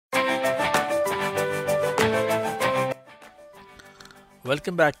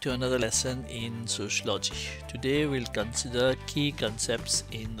Welcome back to another lesson in sociology. Today we'll consider key concepts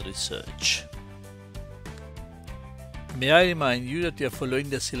in research. May I remind you that we are following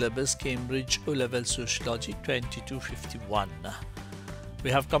the syllabus Cambridge O-Level Sociology 2251. We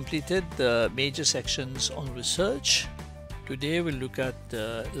have completed the major sections on research. Today we'll look at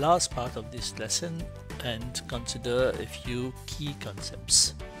the last part of this lesson and consider a few key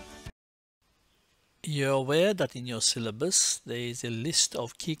concepts. You're aware that in your syllabus there is a list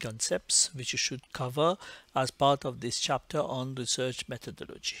of key concepts which you should cover as part of this chapter on research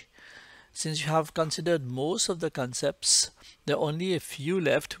methodology. Since you have considered most of the concepts, there are only a few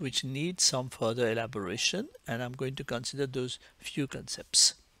left which need some further elaboration, and I'm going to consider those few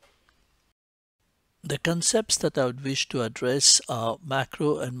concepts. The concepts that I would wish to address are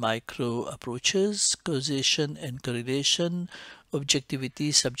macro and micro approaches, causation and correlation,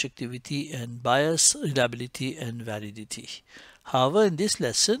 objectivity, subjectivity and bias, reliability and validity. However, in this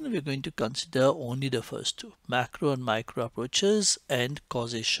lesson, we're going to consider only the first two, macro and micro approaches and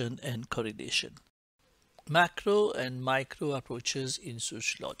causation and correlation. Macro and micro approaches in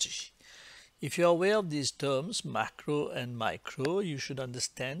sociology. If you're aware of these terms, macro and micro, you should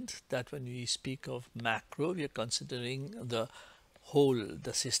understand that when we speak of macro, we are considering the whole,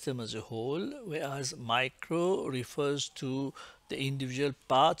 the system as a whole, whereas micro refers to the individual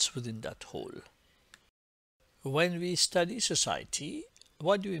parts within that whole. When we study society,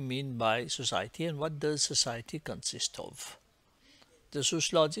 what do we mean by society and what does society consist of? The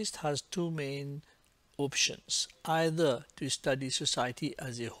sociologist has two main options: either to study society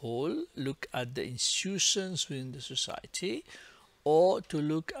as a whole, look at the institutions within the society, or to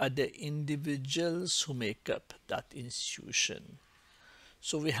look at the individuals who make up that institution.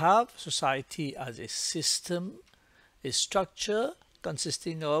 So we have society as a system, a structure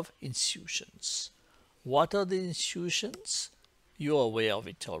consisting of institutions. What are the institutions? You are aware of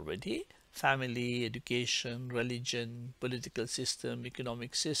it already: family, education, religion, political system,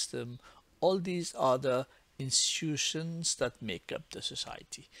 economic system. All these are the institutions that make up the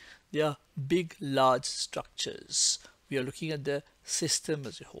society. They are big, large structures. We are looking at the system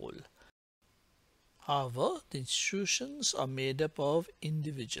as a whole. However, the institutions are made up of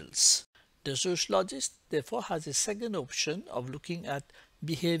individuals. The sociologist therefore has a second option of looking at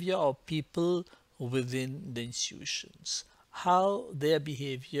behavior of people within the institutions, how their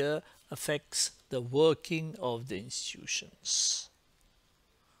behavior affects the working of the institutions.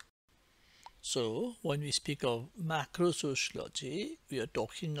 So, when we speak of macro sociology, we are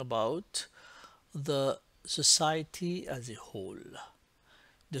talking about the society as a whole,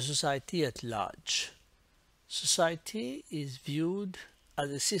 the society at large. Society is viewed as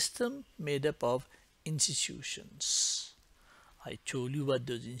a system made up of institutions. I told you what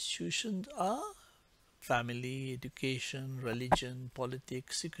those institutions are: family, education, religion,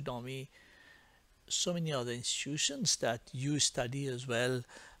 politics, economy, so many other institutions that you study as well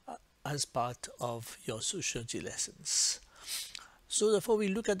as part of your sociology lessons. So therefore we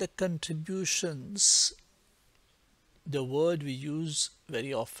look at the contributions. The word we use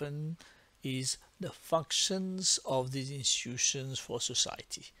very often is the functions of these institutions for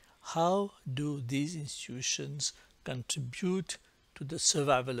society. How do these institutions contribute to the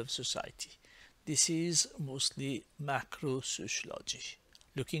survival of society? This is mostly macro sociology,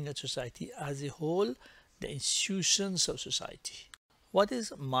 looking at society as a whole, the institutions of society. What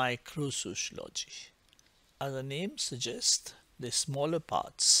is micro sociology? As the name suggests, the smaller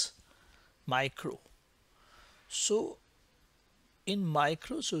parts, micro. So in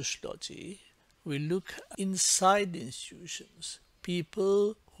micro sociology, we look inside the institutions,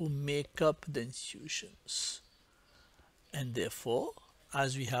 people who make up the institutions. And therefore,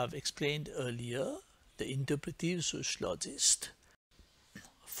 as we have explained earlier, the interpretive sociologist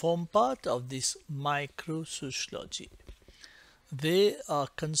form part of this micro sociology. They are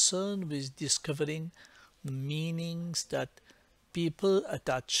concerned with discovering meanings that people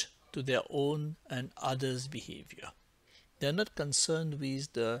attach to their own and others' behavior. They are not concerned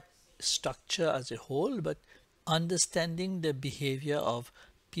with the structure as a whole, but understanding the behavior of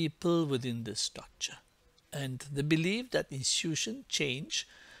people within the structure. And they believe that institutions change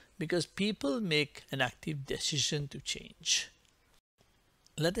because people make an active decision to change.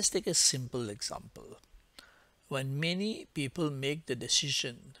 Let us take a simple example. When many people make the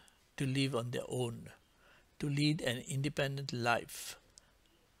decision to live on their own, to lead an independent life,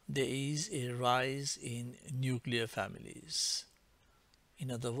 there is a rise in nuclear families. In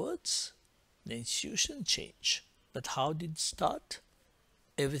other words, the institution change. But how did it start?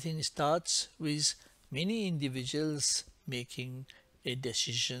 Everything starts with many individuals making a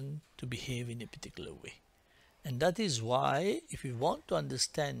decision to behave in a particular way. And that is why if we want to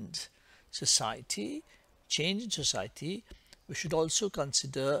understand society, change in society, we should also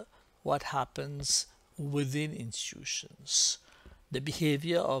consider what happens within institutions, the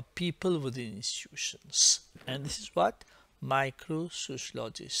behavior of people within institutions. And this is what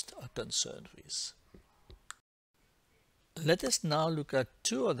micro-sociologists are concerned with. Let us now look at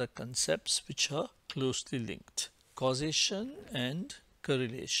two other concepts which are closely linked: causation and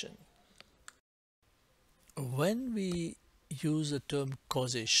correlation. When we use the term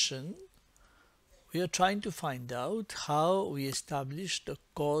causation, we are trying to find out how we establish the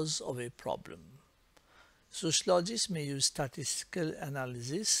cause of a problem. Sociologists may use statistical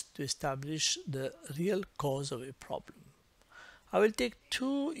analysis to establish the real cause of a problem. I will take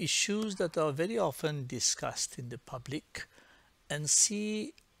two issues that are very often discussed in the public and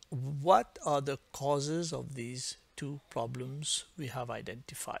see what are the causes of these two problems we have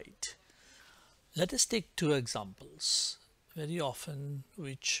identified. Let us take two examples, very often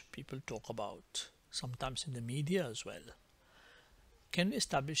which people talk about, sometimes in the media as well. Can we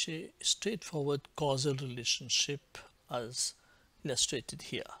establish a straightforward causal relationship as illustrated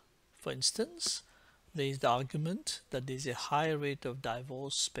here? For instance, there is the argument that there is a high rate of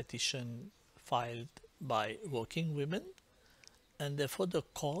divorce petition filed by working women, and therefore the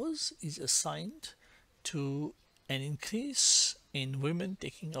cause is assigned to an increase in women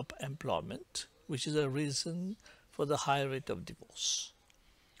taking up employment, which is a reason for the high rate of divorce.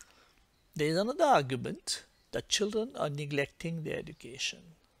 There is another argument that children are neglecting their education,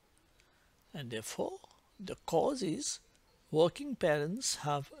 and therefore the cause is working parents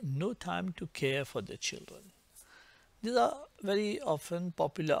have no time to care for their children. These are very often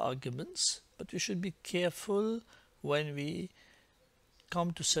popular arguments, but we should be careful when we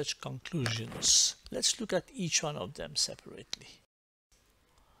come to such conclusions. Let's look at each one of them separately.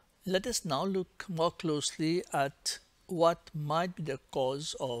 Let us now look more closely at what might be the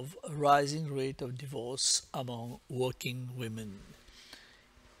cause of a rising rate of divorce among working women.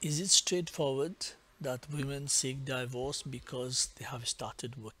 Is it straightforward that women seek divorce because they have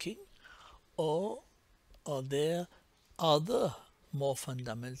started working, or are there other more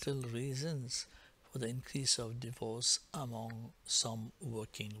fundamental reasons for the increase of divorce among some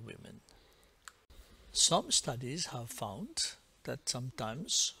working women? Some studies have found that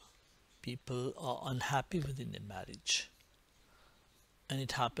sometimes people are unhappy within a marriage, and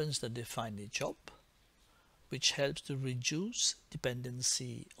it happens that they find a job which helps to reduce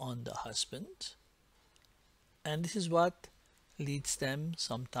dependency on the husband, and this is what leads them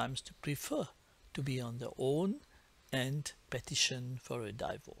sometimes to prefer to be on their own and petition for a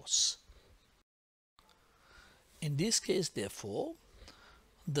divorce. In this case, therefore,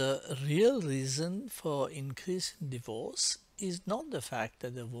 the real reason for increase in divorce is not the fact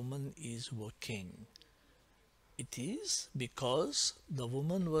that the woman is working. It is because the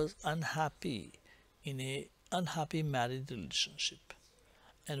woman was unhappy in a unhappy married relationship,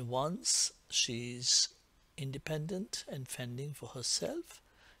 and once she is independent and fending for herself,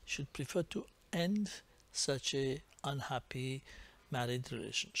 should prefer to end such a unhappy married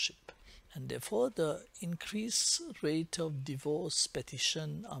relationship. And therefore the increased rate of divorce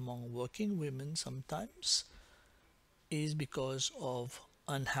petition among working women sometimes is because of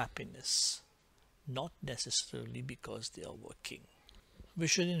unhappiness, not necessarily because they are working. We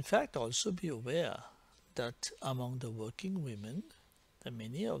should in fact also be aware that among the working women, there are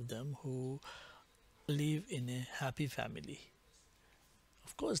many of them who live in a happy family.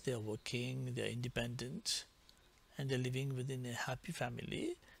 Of course, they are working, they are independent, and they're living within a happy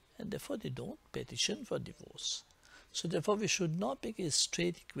family, and therefore they don't petition for divorce. So therefore we should not make a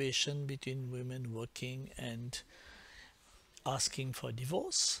straight equation between women working and asking for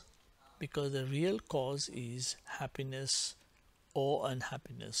divorce, because the real cause is happiness or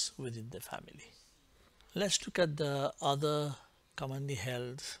unhappiness within the family. Let's look at the other commonly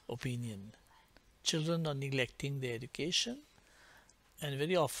held opinion. Children are neglecting their education, and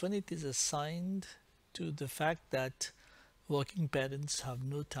very often it is assigned to the fact that working parents have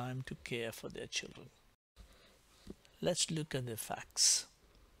no time to care for their children. Let's look at the facts.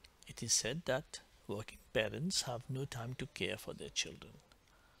 It is said that working parents have no time to care for their children.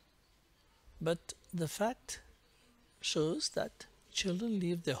 But the fact shows that children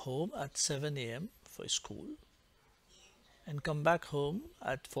leave their home at 7 a.m. for school and come back home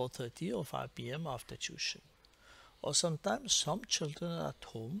at 4:30 or 5 p.m. after tuition. Or sometimes some children are at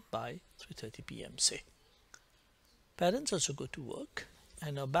home by 3:30 p.m. say. Parents also go to work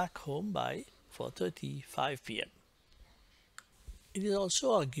and are back home by 4:30, 5 p.m. It is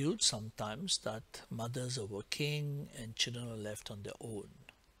also argued sometimes that mothers are working and children are left on their own.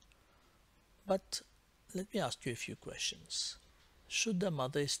 But Let me ask you a few questions. Should the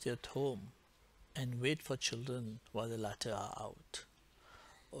mother stay at home and wait for children while the latter are out?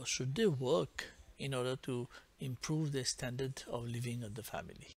 Or should they work in order to improve the standard of living of the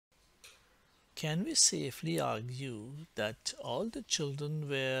family? Can we safely argue that all the children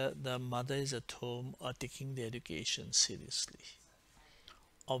where the mother is at home are taking their education seriously?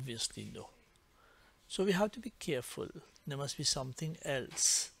 Obviously, no. So we have to be careful. There must be something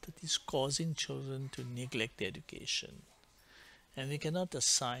else that is causing children to neglect their education. And we cannot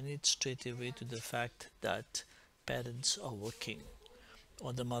assign it straight away to the fact that parents are working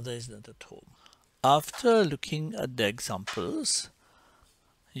or the mother is not at home. After looking at the examples,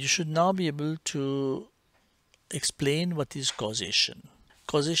 you should now be able to explain what is causation.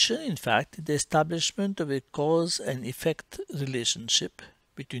 Causation, in fact, is the establishment of a cause and effect relationship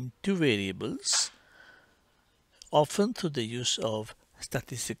between two variables, often through the use of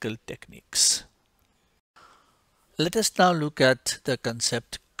statistical techniques. Let us now look at the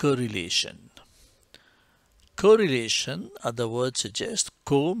concept correlation. Correlation, as the word suggests,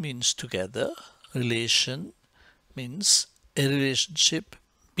 co means together, relation means a relationship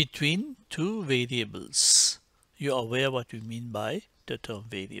between two variables. You are aware what we mean by the term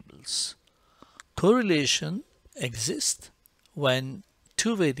variables. Correlation exists when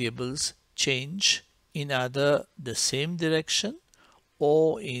two variables change in either the same direction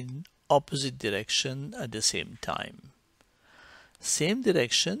or in opposite direction at the same time. Same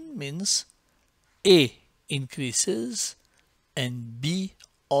direction means A increases and B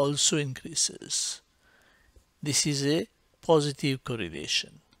also increases. This is a positive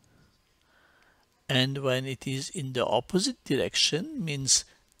correlation. And when it is in the opposite direction means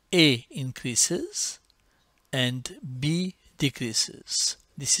A increases and B decreases.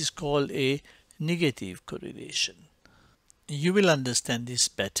 This is called a negative correlation. You will understand this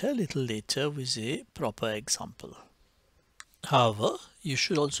better a little later with a proper example. However, you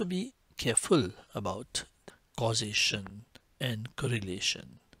should also be careful about causation and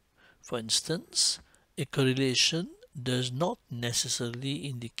correlation. For instance, a correlation does not necessarily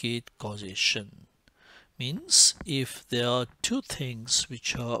indicate causation. Means if there are two things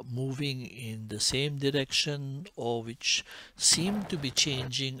which are moving in the same direction or which seem to be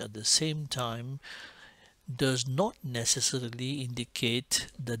changing at the same time, does not necessarily indicate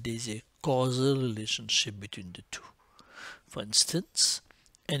that there is a causal relationship between the two. For instance,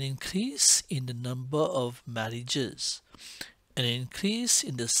 an increase in the number of marriages, an increase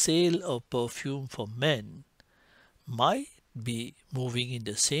in the sale of perfume for men might be moving in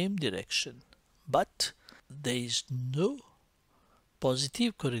the same direction, but there is no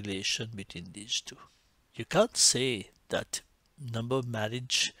positive correlation between these two. You can't say that number of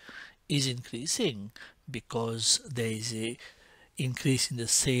marriage is increasing because there is a increase in the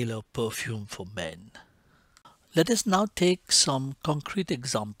sale of perfume for men. Let us now take some concrete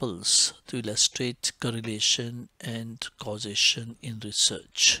examples to illustrate correlation and causation in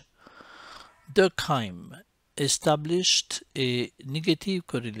research. Durkheim established a negative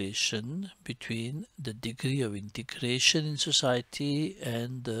correlation between the degree of integration in society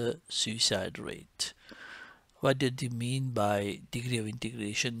and the suicide rate. What did he mean by degree of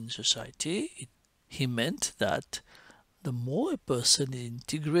integration in society? He meant that the more a person is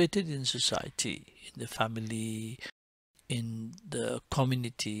integrated in society, in the family, in the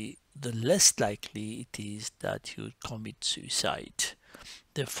community, the less likely it is that he would commit suicide.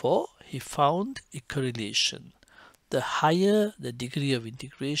 Therefore, he found a correlation. The higher the degree of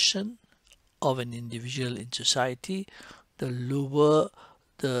integration of an individual in society, the lower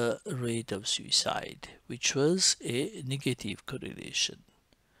the rate of suicide, which was a negative correlation.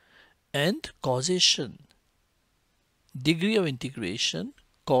 And causation. Degree of integration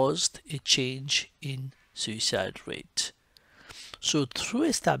caused a change in suicide rate. So through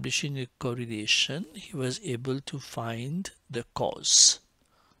establishing a correlation, he was able to find the cause.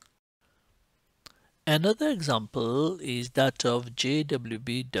 Another example is that of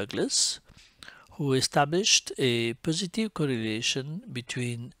J.W.B. Douglas, who established a positive correlation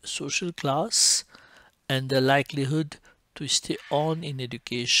between social class and the likelihood to stay on in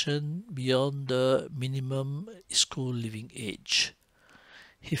education beyond the minimum school leaving age.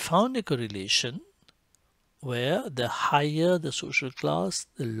 He found a correlation where the higher the social class,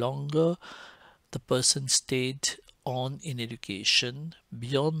 the longer the person stayed on in education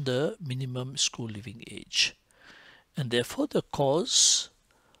beyond the minimum school leaving age. And therefore the cause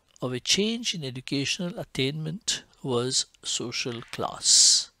of a change in educational attainment was social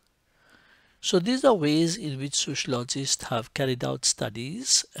class. So these are ways in which sociologists have carried out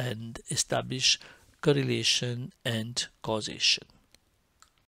studies and established correlation and causation.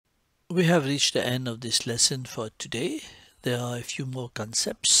 We have reached the end of this lesson for today. There are a few more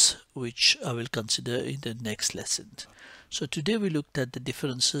concepts which I will consider in the next lesson. So today we looked at the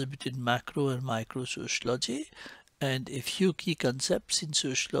differences between macro and micro sociology and a few key concepts in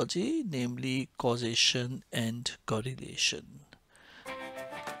sociology, namely causation and correlation.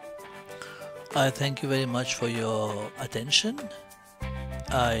 I thank you very much for your attention.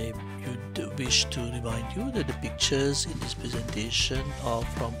 I would wish to remind you that the pictures in this presentation are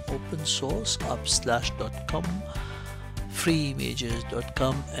from opensource.com,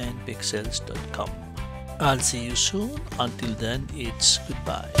 freeimages.com and pixels.com. I'll see you soon. Until then, it's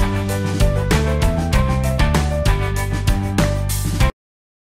goodbye.